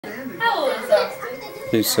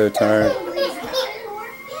He's so tired.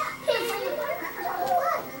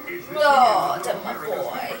 Oh, that's my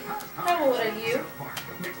boy. How old are you?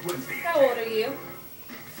 How old are you?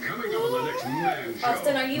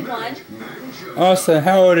 Austin, are you 1? Austin,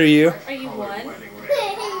 how old are you? Are you 1?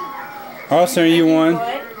 Austin, are you 1?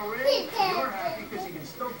 Are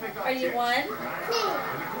you 1?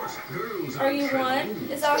 Are you 1?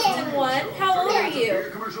 Is Austin 1? How old are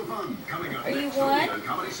you? Are you 1?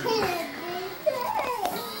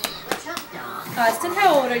 Austin,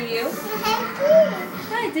 how old are you?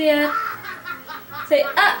 Hi, Dan. Say,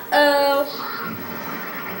 uh-oh.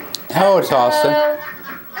 How old is Austin?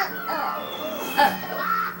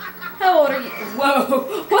 How old are you?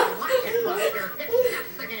 Whoa.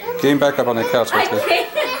 Get him back up on the couch I with you. can't.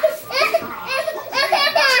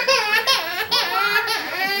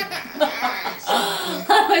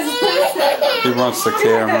 He wants the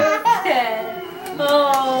camera.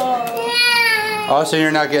 Oh. Austin,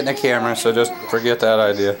 you're not getting the camera, so just forget that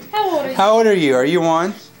idea. How old are you? How old are you? Are you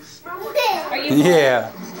 1? Are you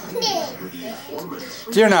Yeah.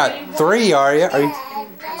 You're not 3, are you?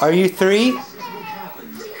 Are you 3?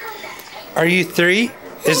 Are you 3?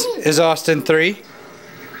 Is Austin 3?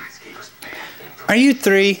 Are you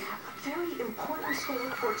 3?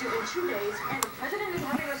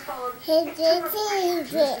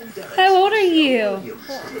 How old are you?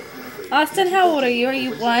 Austin, how old are you? Are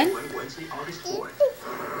you 1?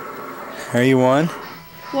 Are you 1?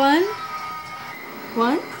 1?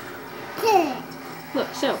 1?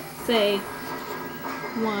 Look, show. Say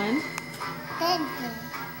 1.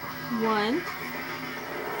 1.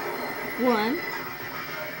 1.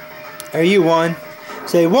 Are you 1?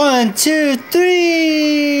 Say 1, 2,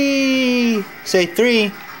 3. Say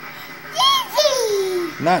 3.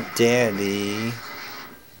 Not daddy.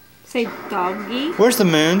 Say doggy. Where's the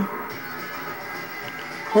moon?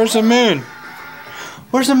 Where's the moon?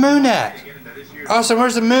 Where's the moon at? Austin,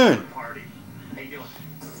 where's the moon?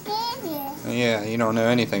 Yeah, you don't know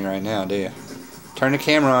anything right now, do you? Turn the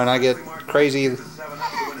camera on, I get crazy.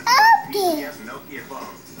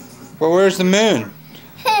 Well, where's the moon?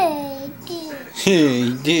 Hey,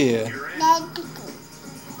 dear.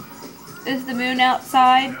 Is the moon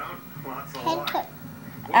outside?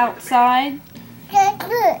 Outside?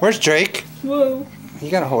 Where's Drake? Whoa. You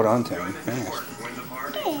gotta hold on to him. Yeah.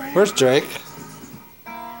 Where's Drake?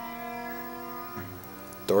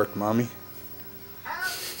 Dork mommy.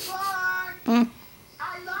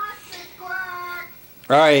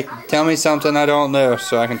 Alright, tell me something I don't know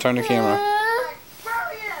so I can turn the camera.